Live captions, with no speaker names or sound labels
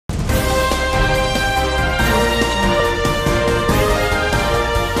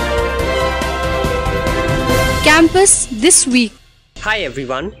Campus This Week. Hi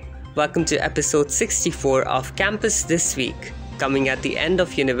everyone, welcome to episode 64 of Campus This Week, coming at the end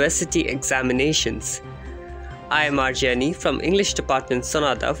of university examinations. I am Arjani from English Department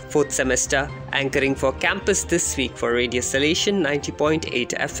Sonada, 4th semester, anchoring for Campus This Week for Radio Salesian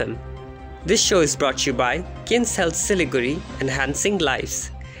 90.8 FM. This show is brought to you by Justdial Siliguri, Enhancing Lives,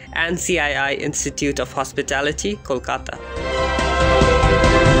 and CII Institute of Hospitality, Kolkata.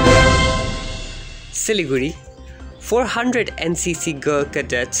 Siliguri, 400 NCC girl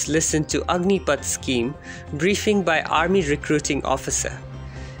cadets listened to Agnipath scheme briefing by Army Recruiting Officer.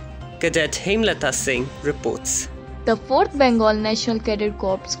 Cadet Hemlata Singh reports. The 4th Bengal National Cadet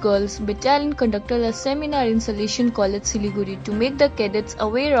Corps Girls Battalion conducted a seminar in Salesian College Siliguri to make the cadets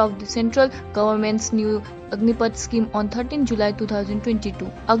aware of the central government's new Agnipath scheme on 13 July 2022.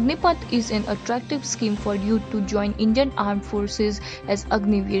 Agnipath is an attractive scheme for youth to join Indian Armed Forces as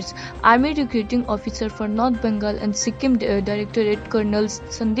Agniveers. Army Recruiting Officer for North Bengal and Sikkim Directorate Colonel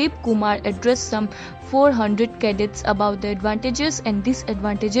Sandeep Kumar addressed some 400 cadets about the advantages and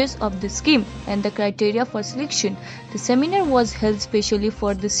disadvantages of the scheme and the criteria for selection. The seminar was held specially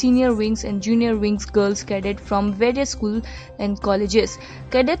for the senior wings and junior wings girls cadet from various schools and colleges.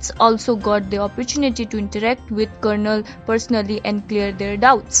 Cadets also got the opportunity to interact with Colonel personally and clear their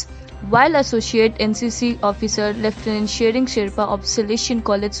doubts. While Associate NCC Officer Lieutenant Shering Sherpa of Salesian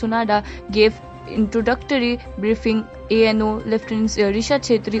College Sonada gave introductory briefing, ANO Lieutenant Risha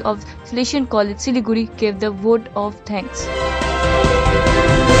Chetri of Salesian College Siliguri gave the vote of thanks.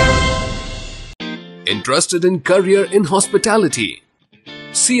 Interested in career in hospitality?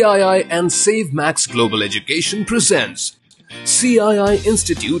 CII and Save Max Global Education presents CII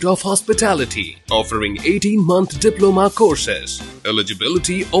Institute of Hospitality, offering 18-month diploma courses.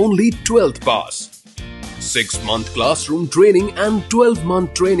 Eligibility only 12th pass. 6-month classroom training and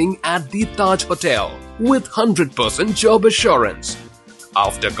 12-month training at the Taj Hotel with 100% job assurance.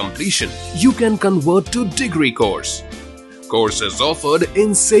 After completion, you can convert to degree course. Courses offered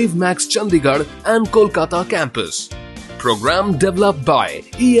in Save Max Chandigarh and Kolkata campus. Program developed by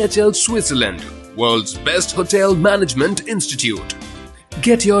EHL Switzerland, world's best hotel management institute.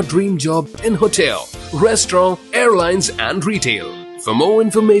 Get your dream job in hotel, restaurant, airlines and retail. For more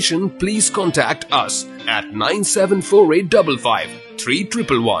information, please contact us at 974855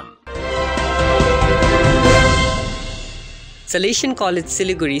 3111. Salesian College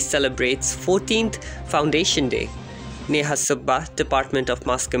Siliguri celebrates 14th Foundation Day. Neha Subba, Department of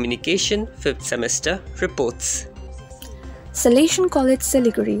Mass Communication, 5th semester, reports. Salesian College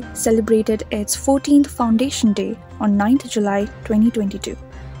Siliguri celebrated its 14th Foundation Day on 9th July 2022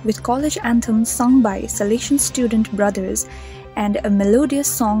 with college anthems sung by Salesian student brothers and a melodious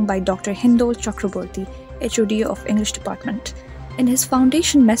song by Dr. Hindol Chakraborty, HOD of English Department. In his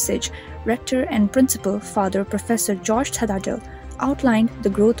foundation message, Rector and Principal Father Professor George Thadadil outlined the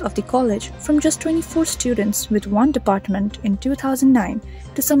growth of the college from just 24 students with one department in 2009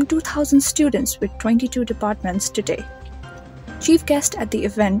 to some 2,000 students with 22 departments today. Chief guest at the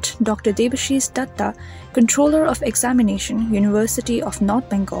event, Dr. Debashish Datta, Controller of Examination, University of North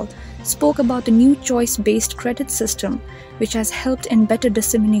Bengal, spoke about the new choice-based credit system, which has helped in better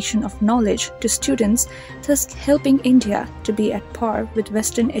dissemination of knowledge to students, thus helping India to be at par with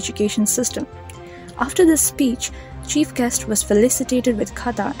Western education system. After this speech, chief guest was felicitated with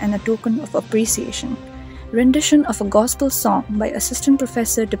khata and a token of appreciation. Rendition of a gospel song by Assistant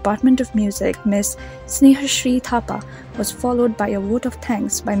Professor Department of Music Ms. Snehashri Thapa was followed by a vote of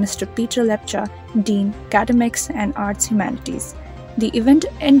thanks by Mr. Peter Lepcha, Dean, Academics and Arts Humanities. The event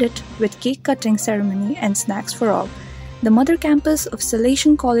ended with cake cutting ceremony and snacks for all. The mother campus of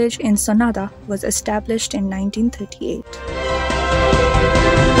Salesian College in Sonada was established in 1938.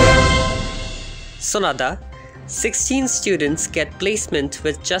 Sonada, 16 students get placement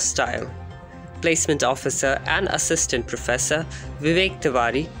with Justdial. Placement Officer and Assistant Professor Vivek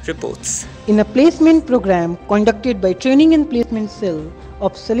Tiwari reports. In a placement program conducted by Training and Placement Cell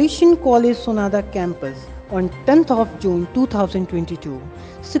of Salesian College Sonada campus on 10th of June 2022,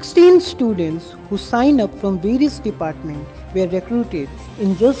 16 students who signed up from various departments were recruited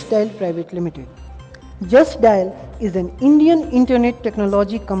in Justdial Private Limited. Justdial is an Indian internet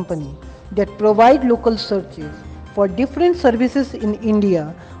technology company that provides local searches for different services in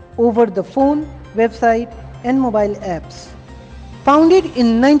India over the phone, website and mobile apps. Founded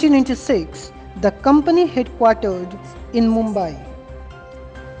in 1996, the company headquartered in Mumbai.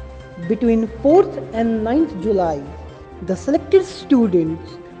 Between 4th and 9th July, the selected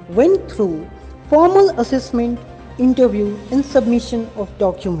students went through formal assessment, interview and submission of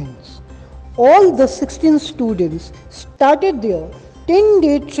documents. All the 16 students started their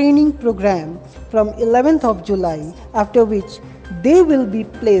 10-day training program from 11th of July, after which they will be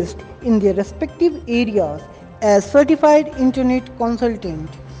placed in their respective areas as certified internet consultant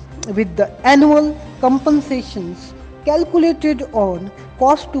with the annual compensations calculated on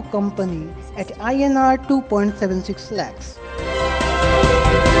cost to company at INR 2.76 lakhs.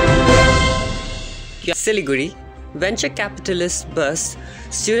 Siliguri, venture capitalists burst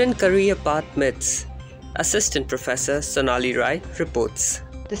student career path myths. Assistant Professor Sonali Rai reports.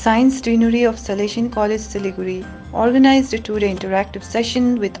 The Science Deanery of Salesian College Celebrates organized a two-day interactive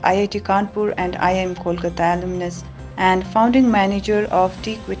session with IIT Kanpur and IIM Kolkata alumnus and founding manager of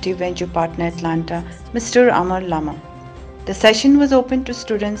T-Equity Venture Partner Atlanta, Mr. Amar Lama. The session was open to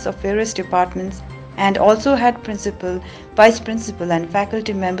students of various departments and also had principal, vice principal and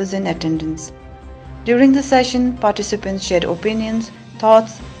faculty members in attendance. During the session, participants shared opinions,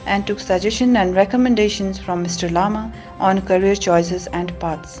 thoughts, and took suggestions and recommendations from Mr. Lama on career choices and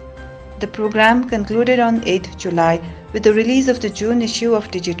paths. The program concluded on 8th July with the release of the June issue of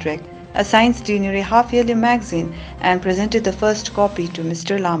Digitrek, a science deanery half-yearly magazine, and presented the first copy to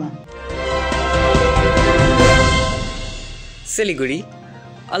Mr. Lama. Siliguri,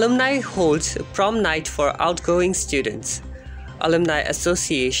 Alumni holds prom night for outgoing students. Alumni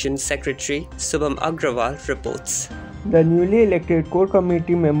Association Secretary Subham Agrawal reports. The newly elected core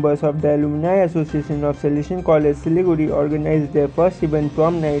committee members of the Alumni Association of Salesian College Celebrates organized their first event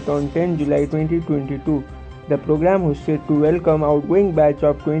prom night on 10 July 2022. The program hosted to welcome outgoing batch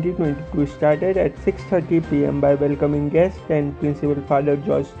of 2022 started at 6:30 p.m. by welcoming guests and Principal Father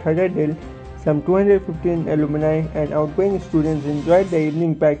George Thadadil. Some 215 alumni and outgoing students enjoyed the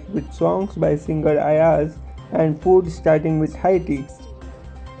evening packed with songs by singer Ayaz and food starting with high tea.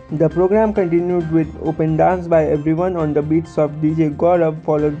 The program continued with open dance by everyone on the beats of DJ Gaurav,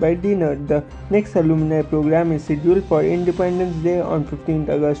 followed by dinner. The next alumni program is scheduled for Independence Day on 15th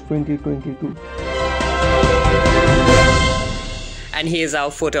August 2022. And here's our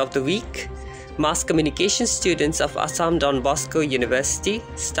photo of the week. Mass communication students of Assam Don Bosco University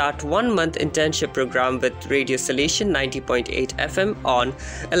start 1-month internship program with Radio Salesian 90.8 FM on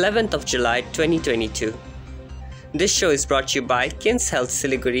 11th of July 2022. This show is brought to you by King's Health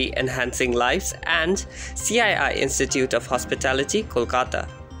Siliguri Enhancing Lives and CII Institute of Hospitality, Kolkata.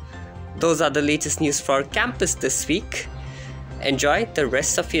 Those are the latest news for campus this week. Enjoy the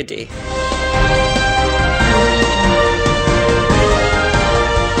rest of your day.